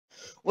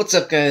What's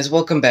up, guys?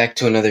 Welcome back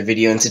to another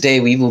video, and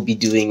today we will be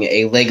doing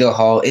a Lego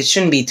haul. It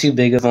shouldn't be too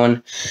big of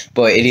one,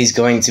 but it is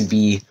going to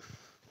be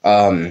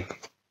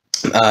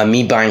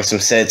me buying some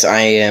sets.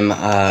 I am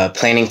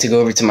planning to go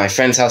over to my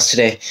friend's house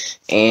today,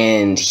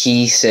 and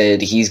he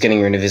said he's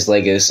getting rid of his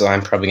Legos, so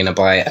I'm probably going to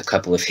buy a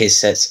couple of his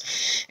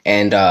sets.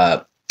 And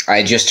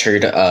I just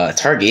heard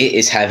Target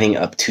is having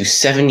up to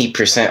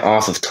 70%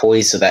 off of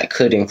toys, so that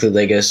could include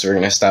Legos, so we're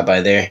going to stop by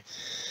there.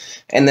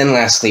 And then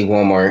lastly,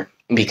 Walmart,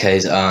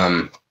 because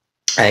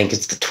I think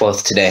it's the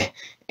 12th today,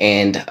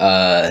 and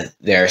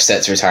their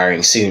set's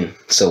retiring soon,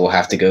 so we'll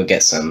have to go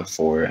get some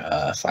for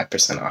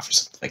 5% off or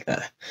something like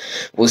that.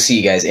 We'll see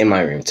you guys in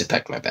my room to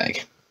pack my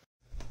bag.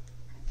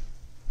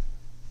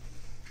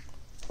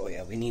 Oh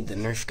yeah, we need the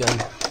Nerf gun.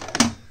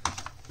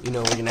 You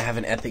know we're gonna have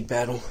an epic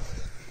battle.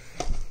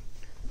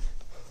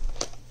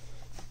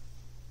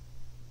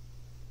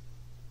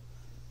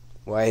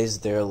 Why is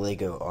there a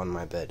Lego on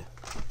my bed?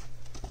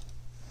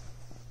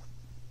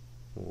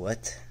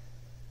 What?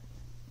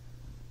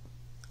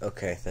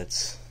 Okay,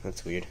 that's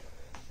weird.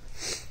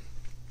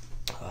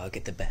 I'll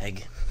get the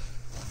bag.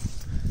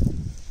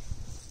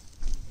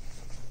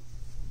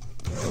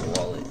 Get the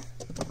wallet.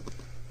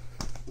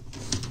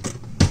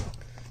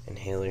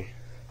 Inhaler.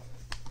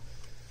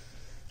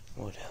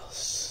 What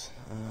else?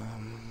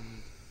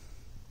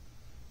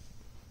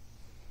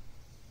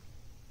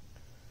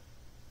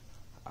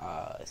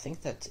 I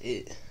think that's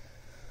it.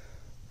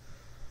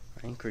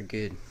 I think we're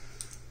good.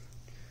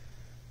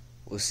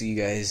 We'll see you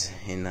guys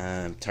in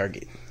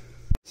Target.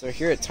 So we're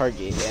here at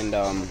Target, and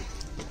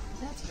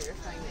That's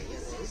terrifying that you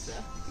have those,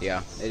 though.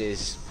 yeah, it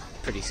is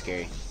pretty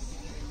scary.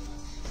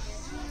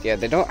 Yeah,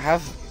 they don't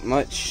have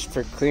much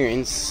for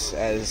clearance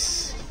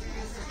as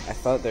I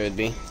thought there would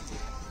be.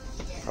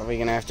 Probably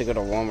gonna have to go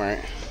to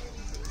Walmart.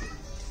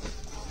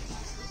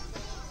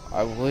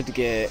 I would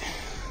get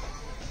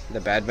the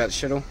Bad Batch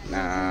shuttle.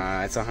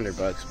 Nah, it's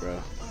 $100, bro.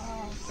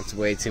 That's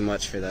way too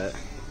much for that.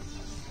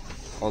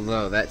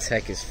 Although that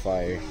tech is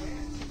fire.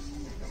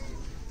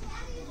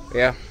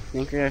 Yeah, I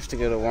think we're gonna have to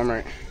go to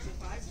Walmart.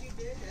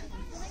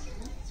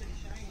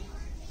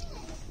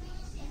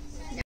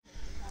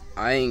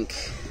 I think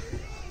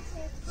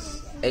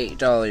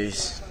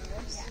 $8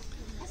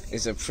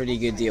 is a pretty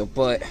good deal,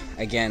 but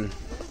again,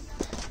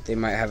 they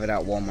might have it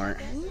at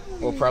Walmart.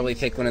 We'll probably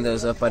pick one of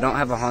those up. I don't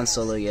have a Han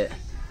Solo yet,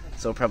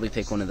 so we'll probably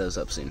pick one of those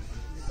up soon.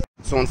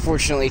 So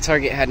unfortunately,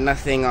 Target had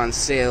nothing on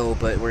sale,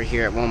 but we're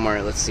here at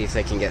Walmart. Let's see if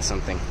they can get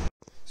something.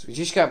 So we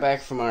just got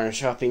back from our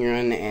shopping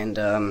run, and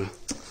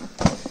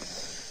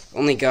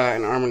only got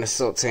an Armored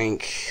Assault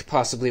Tank,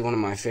 possibly one of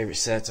my favorite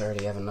sets. I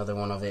already have another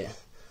one of it.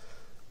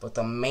 But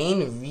the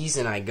main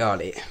reason I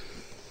got it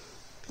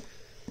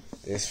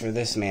is for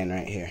this man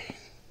right here.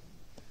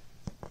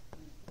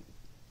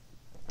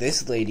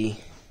 This lady,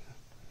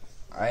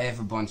 I have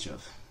a bunch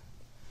of,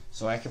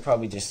 so I could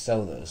probably just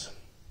sell those.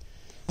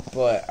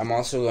 But I'm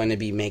also going to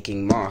be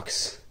making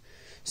mocks,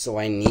 so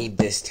I need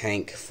this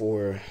tank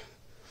for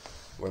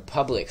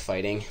Republic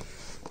fighting,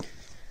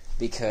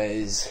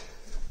 because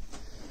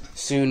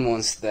soon,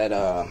 once that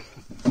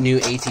new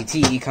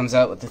ATT comes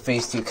out with the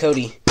Phase 2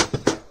 Cody,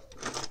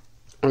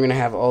 we're going to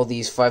have all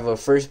these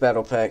 501st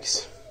battle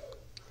packs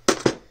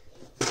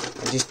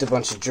and just a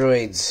bunch of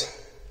droids.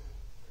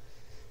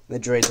 The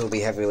droids will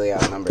be heavily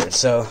outnumbered,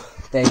 so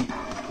they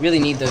really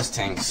need those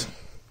tanks.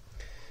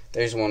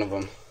 There's one of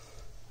them.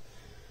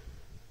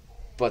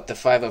 But the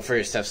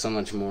 501st have so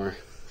much more.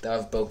 They'll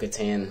have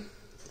Bo-Katan,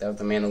 they'll have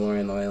the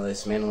Mandalorian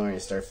Loyalist, Mandalorian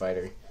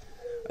Starfighter,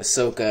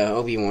 Ahsoka,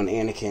 Obi-Wan,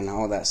 Anakin,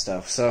 all that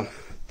stuff. So,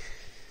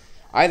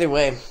 either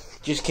way,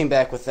 just came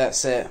back with that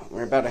set.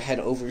 We're about to head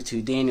over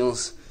to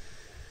Daniel's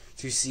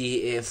to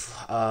see if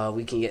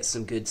we can get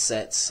some good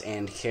sets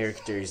and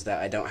characters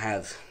that I don't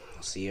have.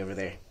 I'll see you over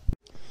there.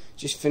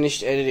 Just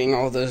finished editing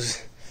all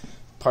those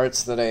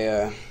parts that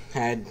I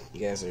had. You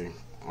guys are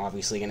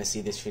obviously going to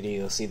see this video.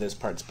 You'll see those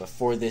parts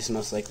before this,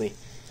 most likely.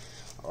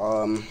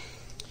 We're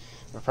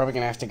probably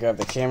going to have to grab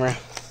the camera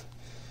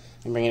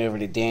and bring it over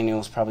to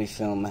Daniel's, probably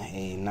film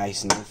a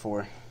nice new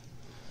for,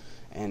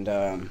 and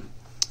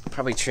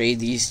probably trade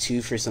these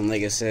two for some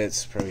Lego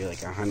sets, probably like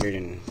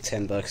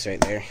 $110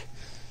 right there.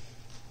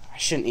 I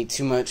shouldn't need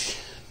too much,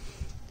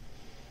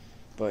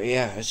 but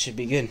yeah, it should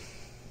be good.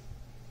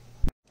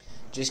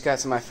 Just got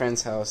to my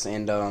friend's house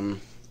and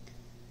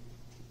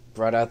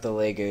brought out the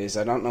Legos.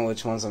 I don't know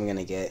which ones I'm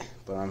gonna get,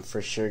 but I'm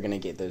for sure gonna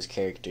get those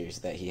characters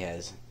that he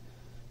has.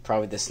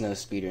 Probably the Snow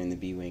Speeder and the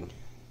B-Wing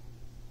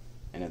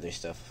and other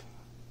stuff.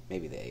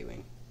 Maybe the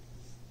A-Wing.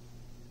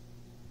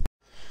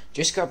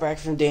 Just got back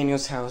from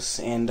Daniel's house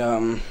and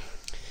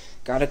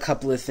got a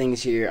couple of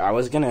things here. I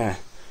was gonna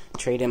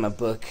trade him a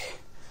book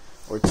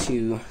or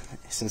two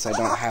since I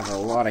don't have a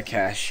lot of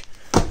cash,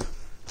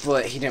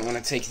 but he didn't want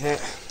to take that,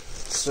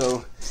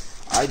 so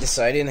I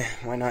decided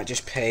why not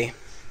just pay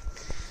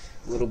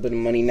a little bit of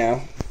money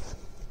now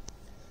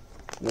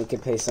and we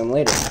could pay some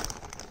later.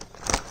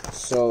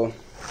 So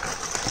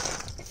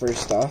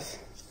first off,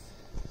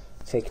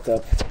 picked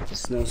up the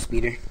Snow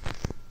Speeder.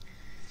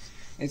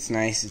 It's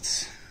nice.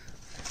 It's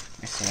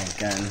Excellent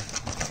gun.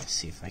 Let's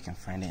see if I can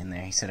find it in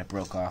there. He said it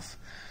broke off.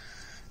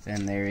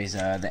 Then there is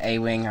the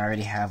A-Wing. I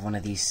already have one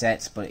of these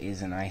sets, but it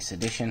is a nice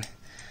addition.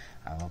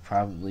 I will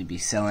probably be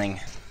selling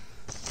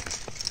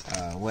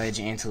Wedge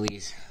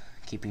Antilles,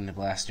 keeping the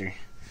blaster.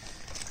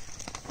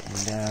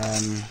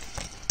 And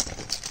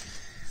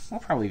I'll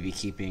probably be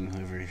keeping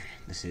whoever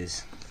this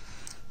is.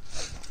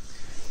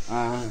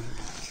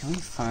 Can we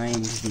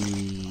find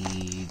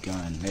the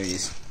gun? There it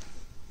is.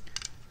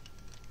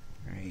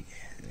 Right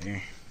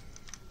there.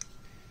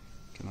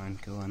 Come on,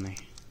 go on there.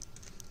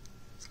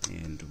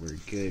 And we're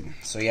good.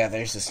 So yeah,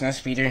 there's the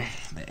Snowspeeder,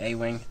 the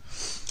A-Wing.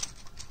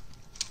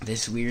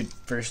 This weird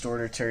First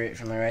Order turret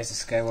from the Rise of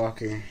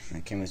Skywalker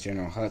that came with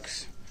General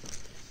Hux.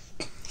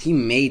 He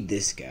made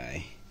this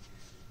guy.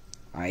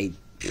 I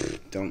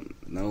don't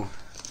know.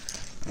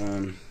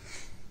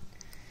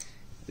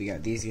 We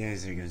got these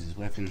guys. There goes his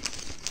weapon.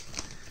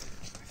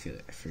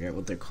 I forgot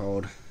what they're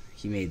called.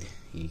 He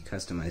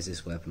customized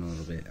this weapon a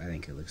little bit. I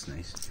think it looks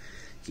nice.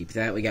 Keep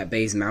that. We got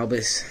Baze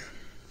Malbus.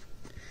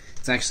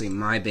 It's actually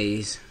my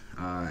Baze.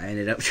 I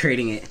ended up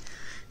trading it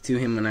to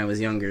him when I was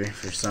younger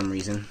for some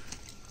reason.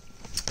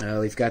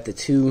 We've got the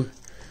two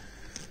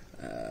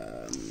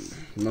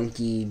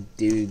monkey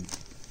dude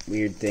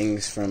weird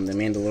things from The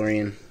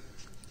Mandalorian.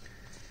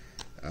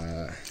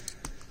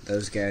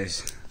 Those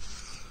guys.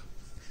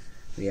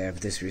 We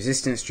have this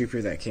Resistance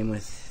Trooper that came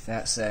with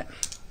that set.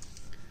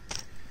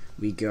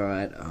 We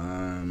got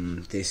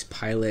this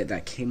pilot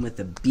that came with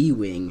the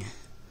B-Wing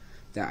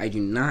that I do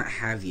not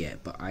have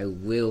yet, but I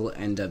will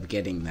end up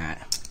getting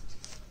that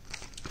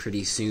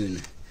pretty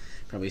soon,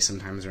 probably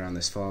sometimes around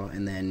this fall.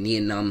 And then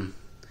Nien Nunb,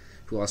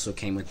 who also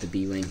came with the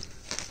B-Wing.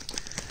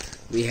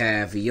 We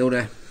have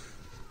Yoda,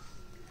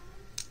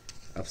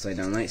 upside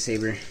down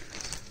lightsaber.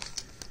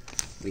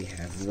 We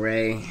have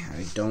Rey.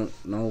 I don't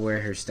know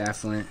where her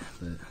staff went,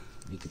 but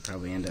we could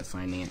probably end up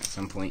finding it at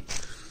some point.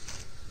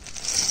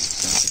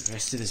 Got the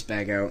rest of this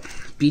bag out.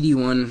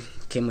 BD-1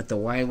 came with the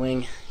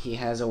Y-Wing. He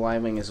has a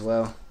Y-Wing as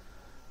well.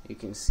 You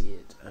can see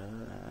it.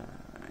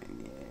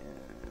 Yeah.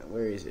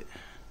 Where is it?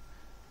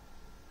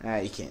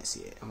 You can't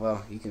see it.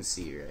 Well, you can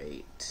see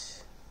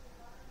right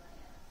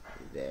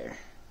there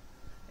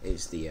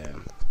is the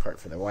part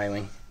for the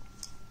Y-Wing.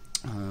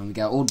 We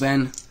got Old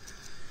Ben,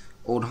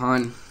 Old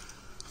Han,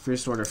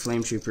 First Order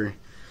Flame Trooper,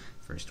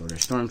 First Order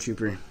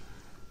Stormtrooper,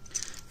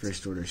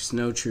 First Order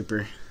Snow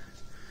Trooper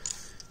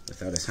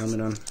without his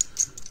helmet on,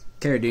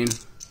 Cara Dune,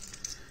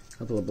 a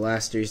couple of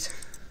blasters.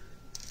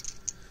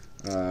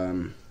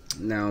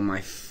 Now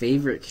my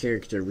favorite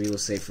character we will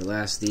save for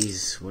last,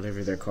 these,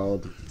 whatever they're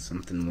called,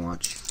 something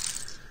watch.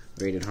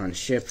 Rated Han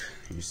ship,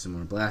 here's some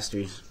more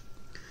blasters.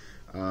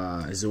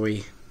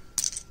 Zorii,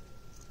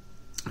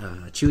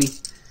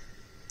 Chewie,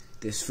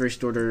 this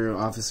First Order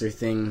officer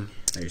thing,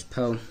 there's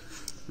Poe,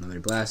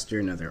 another blaster,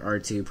 another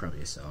R2,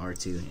 probably just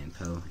R2 and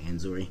Poe and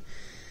Zorii.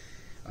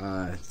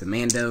 The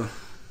Mando,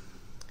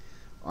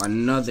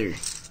 another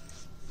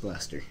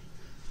blaster.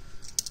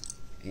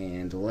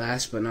 And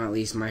last but not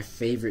least, my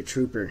favorite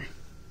trooper,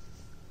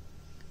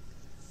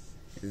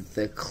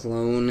 the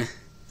Clone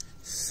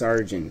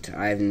Sergeant.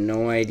 I have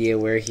no idea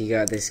where he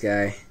got this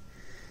guy.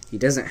 He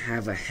doesn't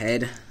have a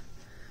head.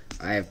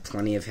 I have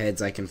plenty of heads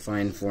I can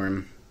find for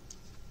him.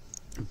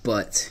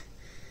 But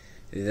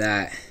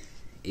that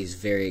is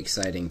very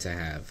exciting to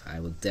have.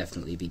 I will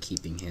definitely be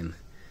keeping him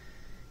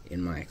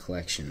in my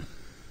collection.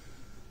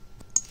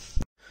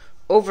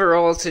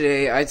 Overall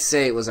today, I'd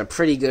say it was a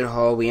pretty good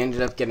haul. We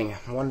ended up getting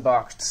a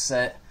one-boxed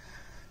set.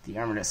 The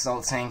Armored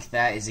Assault Tank,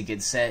 that is a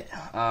good set.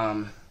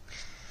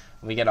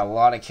 We get a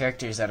lot of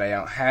characters that I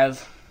don't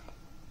have.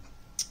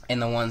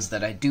 And the ones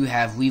that I do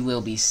have, we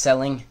will be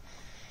selling.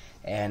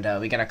 And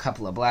we got a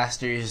couple of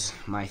blasters,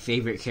 my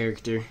favorite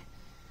character.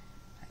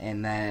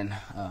 And then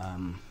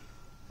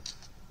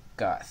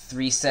got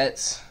 3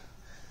 sets.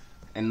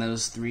 And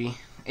those 3.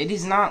 It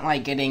is not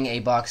like getting a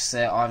box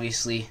set,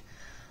 obviously.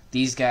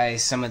 These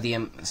guys, some of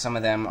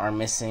them are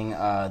missing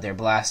their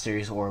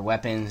blasters or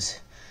weapons.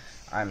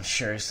 I'm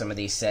sure some of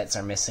these sets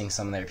are missing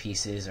some of their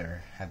pieces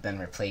or have been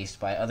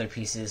replaced by other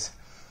pieces.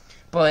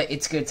 But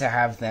it's good to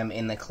have them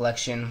in the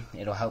collection.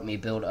 It'll help me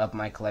build up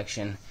my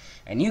collection.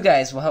 And you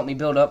guys will help me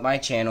build up my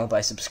channel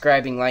by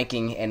subscribing,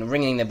 liking, and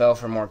ringing the bell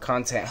for more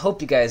content.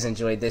 Hope you guys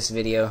enjoyed this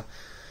video.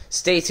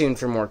 Stay tuned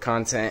for more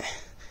content.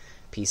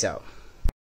 Peace out.